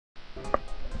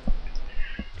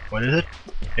What is it?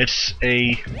 It's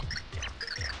a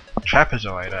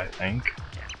trapezoid, I think.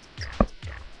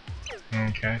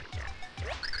 Okay.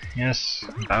 Yes,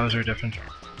 Bowser different.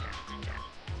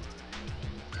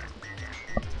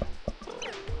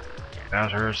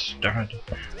 Bowser is different.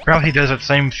 Probably he does that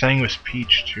same thing with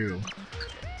Peach too.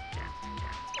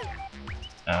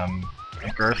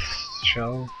 Like Earth's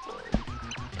shell.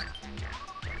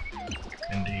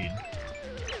 Indeed.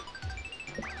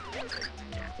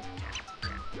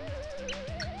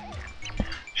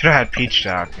 Should have had Peach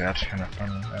out. That's kind of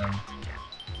funny.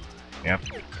 Yep.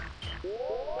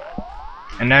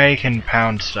 And now you can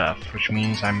pound stuff, which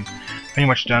means I'm pretty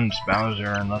much done with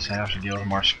Bowser unless I have to deal with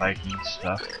more spiky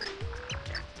stuff.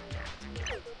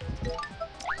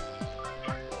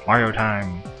 Mario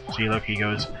time. See, look, he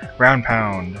goes ground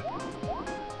pound.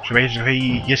 So basically,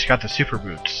 he just got the super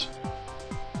boots.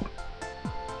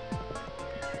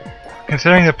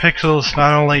 Considering the Pixels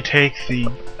not only take the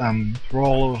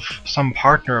role of some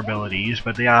partner abilities,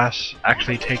 but they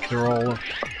actually take the role of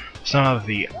some of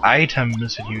the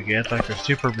items that you get, like the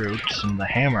super boots and the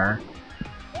hammer,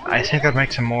 I think that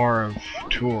makes them more of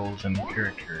tools than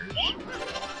characters.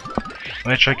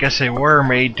 Which I guess they were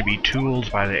made to be tools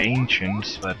by the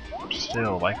ancients, but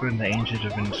still, why couldn't the ancients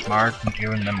have been smart and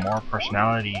given them more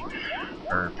personality?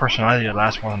 Or personality that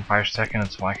lasts more than 5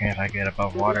 seconds, why can't I get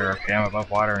above water? Okay, I'm above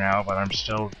water now, but I'm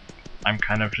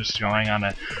kind of just going on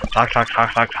a talk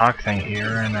thing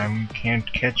here, and I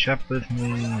can't catch up with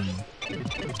me.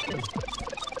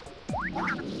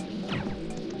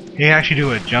 You can actually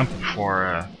do a jump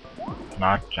before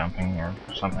not jumping or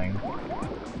something.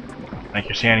 Like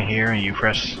you're standing here and you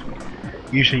press,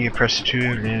 usually you press 2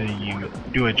 and then you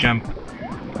do a jump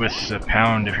with the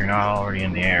pound if you're not already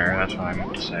in the air. That's what I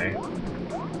meant to say.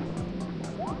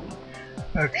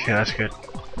 Okay, let's get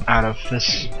out of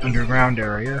this underground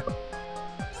area.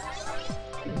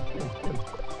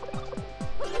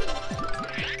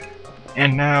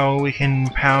 And now we can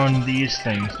pound these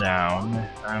things down.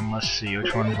 Let's see,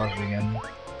 which one was it again?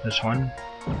 This one.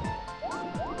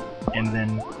 And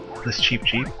then this cheap.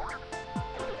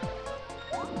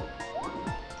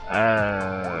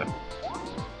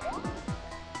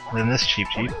 Then this cheap.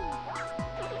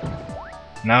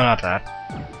 No, not that.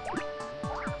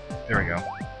 There we go.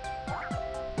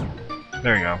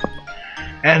 There we go.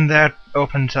 And that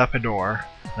opens up a door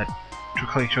that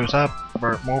quickly shows up,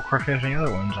 but more quickly than the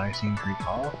other ones I seem to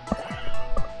recall.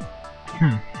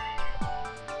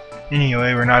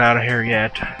 Anyway, we're not out of here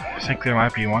yet. I think there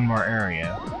might be one more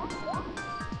area.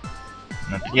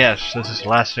 Yes, this is the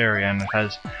last area, and it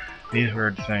has these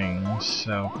weird things,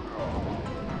 so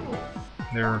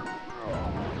they're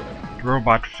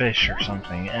robot fish or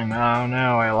something. And oh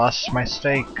no, I lost my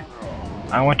steak.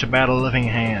 I want to battle a living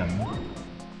ham.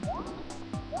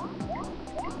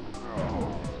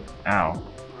 Ow.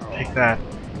 Take that.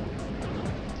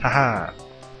 Haha.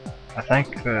 I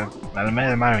think that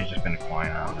might have just been a coin,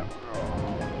 I don't know.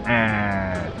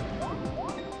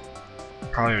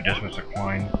 Probably just was a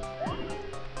coin.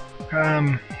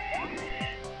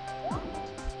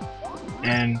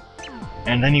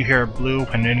 And then you hear a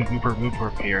bloop and then blooper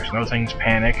appears. And those things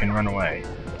panic and run away.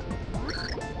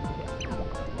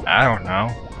 I don't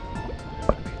know.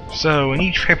 So, in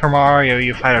each Paper Mario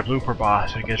you fight a blooper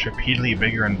boss that gets repeatedly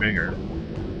bigger and bigger.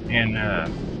 In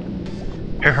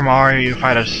Paper Mario you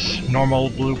fight a normal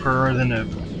blooper, then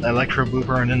an electro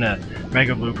blooper, and then a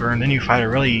mega blooper, and then you fight a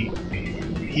really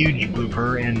huge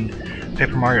blooper in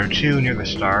Paper Mario 2 near the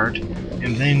start,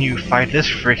 and then you fight this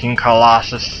freaking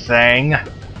Colossus thing.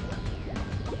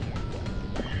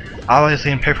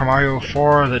 Obviously in Paper Mario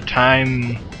 4, the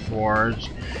Time Wars,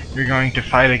 you're going to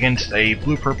fight against a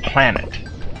blooper planet.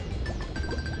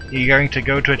 You're going to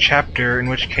go to a chapter in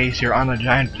which case you're on a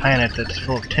giant planet that's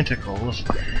full of tentacles,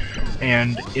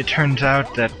 and it turns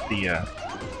out that the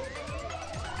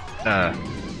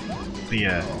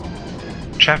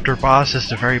chapter boss is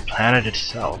the very planet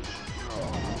itself,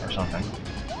 or something.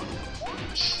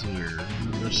 So,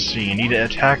 let's see, you need to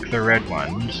attack the red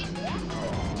ones.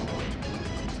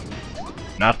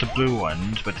 Not the blue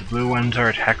ones, but the blue ones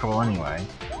are attackable anyway.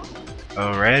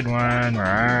 Oh, red one, where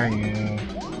are you?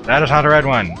 That is not a red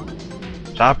one!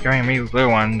 Stop giving me blue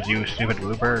ones, you stupid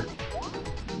blooper.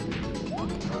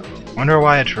 Wonder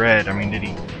why it's red. I mean, did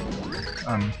he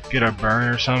get a burn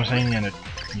or something and it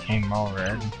became all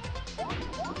red?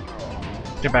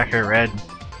 Get back here, red.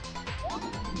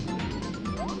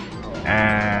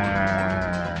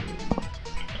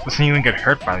 Doesn't even get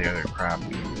hurt by the other crap.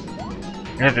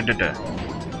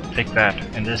 Take that,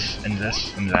 and this, and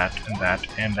this, and that, and that,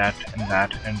 and that, and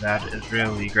that, and that is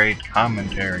really great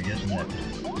commentary, isn't it?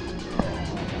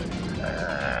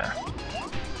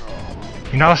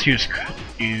 You can also use.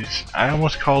 I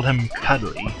almost called him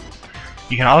Cuddly.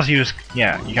 You can also use.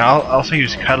 Yeah, you can also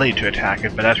use Cuddly to attack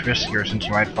it, but that's riskier since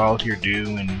you might fall to your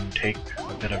doom and take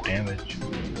a bit of damage.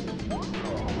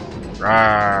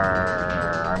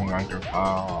 Rawr, I'm going to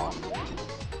fall.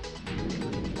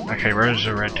 Okay, where's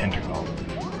the red tentacle?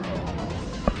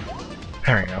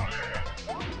 There we go.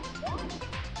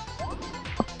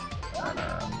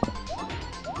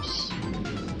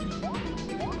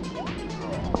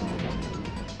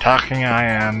 Talking I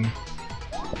am.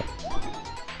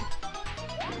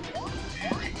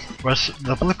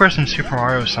 The bloopers in Super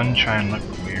Mario Sunshine look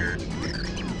weird.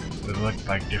 They look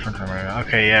like different from it.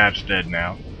 Okay, yeah, it's dead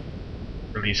now.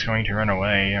 Or he's going to run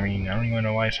away. I mean, I don't even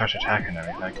know why he starts attacking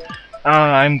everything.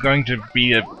 I'm going to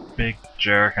be a big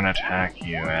jerk and attack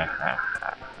you.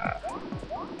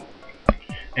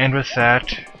 And with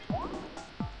that,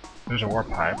 there's a warp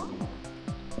pipe.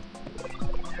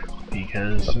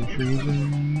 Because of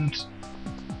reasons.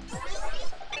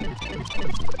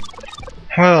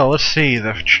 Well, let's see.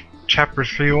 The chapter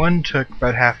 3-1 took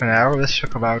about half an hour. This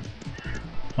took about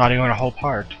not even a whole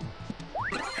part.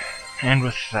 And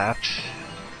with that,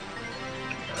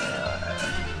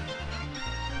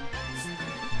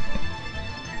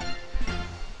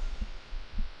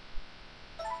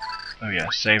 oh yeah,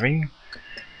 saving.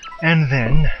 And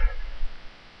then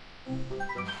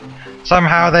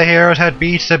somehow the heroes had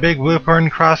beached the big blooper and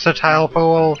crossed the tile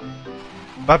pool.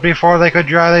 But before they could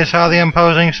dry, they saw the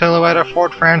imposing silhouette of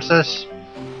Fort Francis.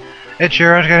 It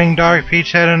sure is getting dark,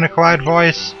 Peach said in a quiet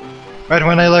voice. But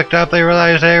when they looked up, they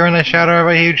realized they were in the shadow of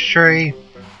a huge tree.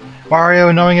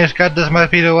 Mario, knowing his gut this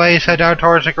must be the way, set out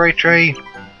towards the great tree.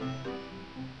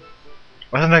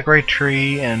 Wasn't that great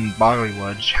tree in Boggly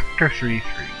Woods? Chapter 3-3.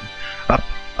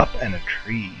 Up and a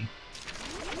tree.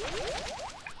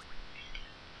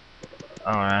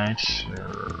 Alright, so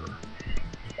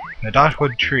the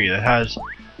Dotwood tree that has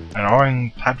an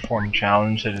orange platform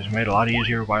challenge that is made a lot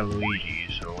easier by Luigi.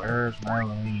 So where's my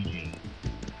Luigi?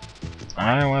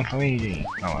 I don't want Luigi.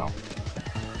 Oh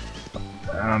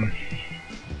well.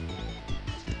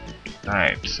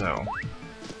 Alright, so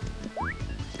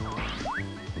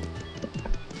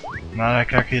not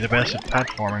exactly the best at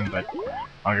platforming, but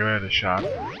I'll give it a shot.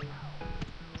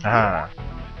 Aha!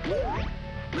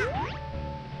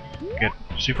 Get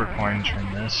super coins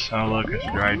from this. Oh look, it's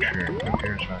a dried tree. Who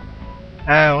cares about it?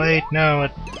 Oh wait, no,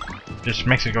 it just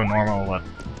makes it go normal, but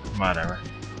whatever.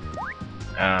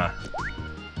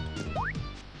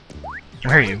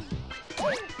 Where are you?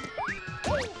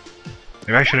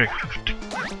 Maybe I should have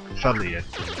cuddly it.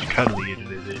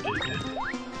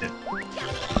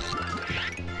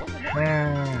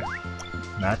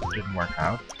 That didn't work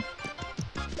out.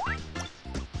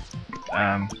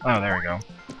 Oh, there we go.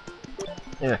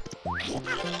 Yeah.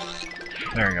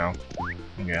 There we go.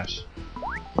 I guess.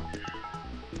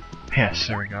 Yes,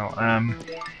 there we go. I'm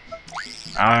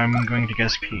going to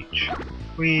guess Peach.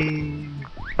 Whee!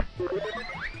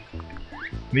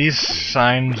 These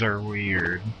signs are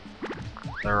weird.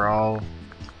 They're all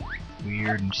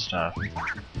weird and stuff.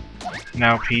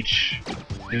 Now Peach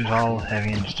is all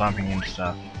heavy and stomping and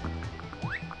stuff.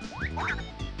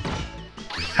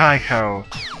 Kaiko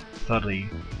Cuddly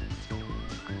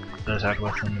does that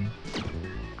with him and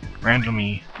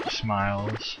randomly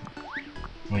smiles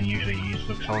when usually he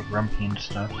looks all grumpy and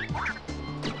stuff.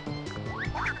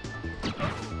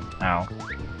 Ow.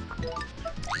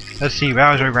 Let's see,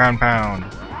 Bowser ground pound.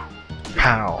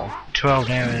 Pow. 12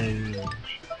 damage.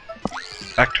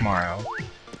 Back tomorrow.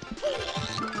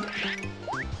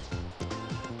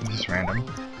 This is random.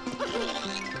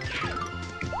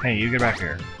 Hey, you get back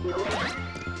here.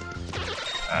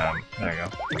 There you go.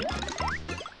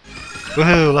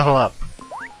 Woohoo, level up!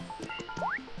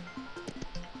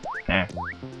 Eh.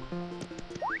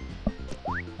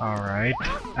 Alright.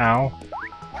 Ow.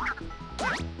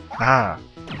 Ah.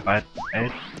 But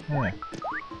it... eh.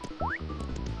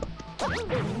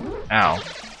 Ow.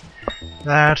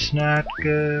 That's not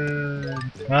good.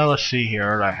 Well, let's see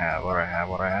here. What I have.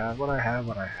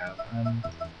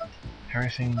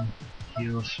 Everything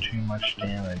heals too much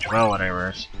damage. Well, whatever.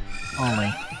 It's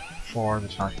only 4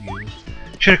 that's not used.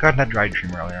 Should have gotten that dried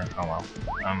stream earlier. Oh well.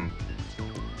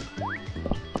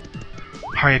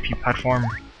 Hurry up, you platform.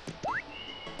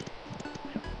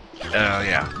 Oh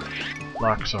yeah.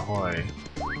 Blocks ahoy.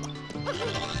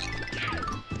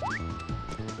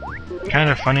 Kind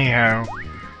of funny how...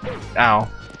 Ow.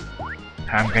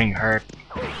 I'm getting hurt.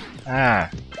 Ah.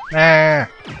 Ah.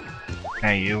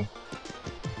 Hey, you.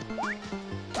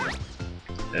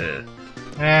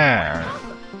 Ah.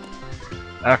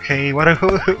 Okay, who do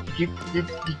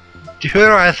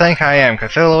I think I am,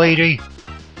 Luigi?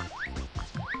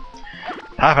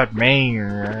 Laugh at me!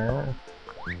 I'm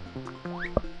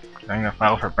gonna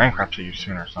file for bankruptcy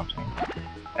soon or something.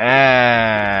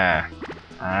 I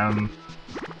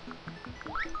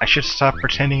should stop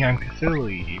pretending I'm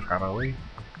Cthulhu, probably.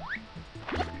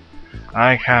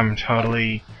 I am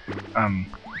totally,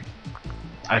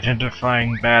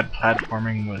 identifying bad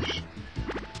platforming with,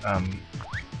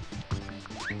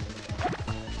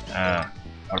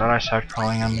 what did I start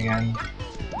calling them again?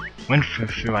 Went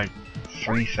through like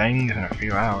 3 things in a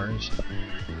few hours.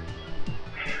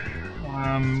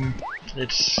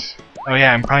 Oh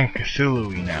yeah, I'm calling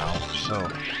Cthulhu now, so,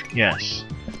 yes.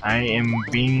 I am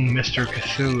being Mr.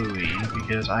 Cthulhu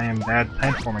because I am bad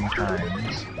platforming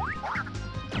times.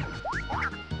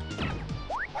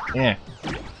 Yeah.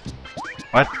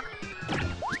 What?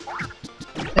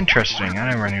 Interesting, I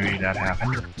never knew that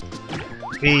happened.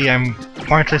 I'm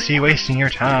pointlessly wasting your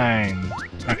time.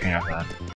 Okay, enough of that.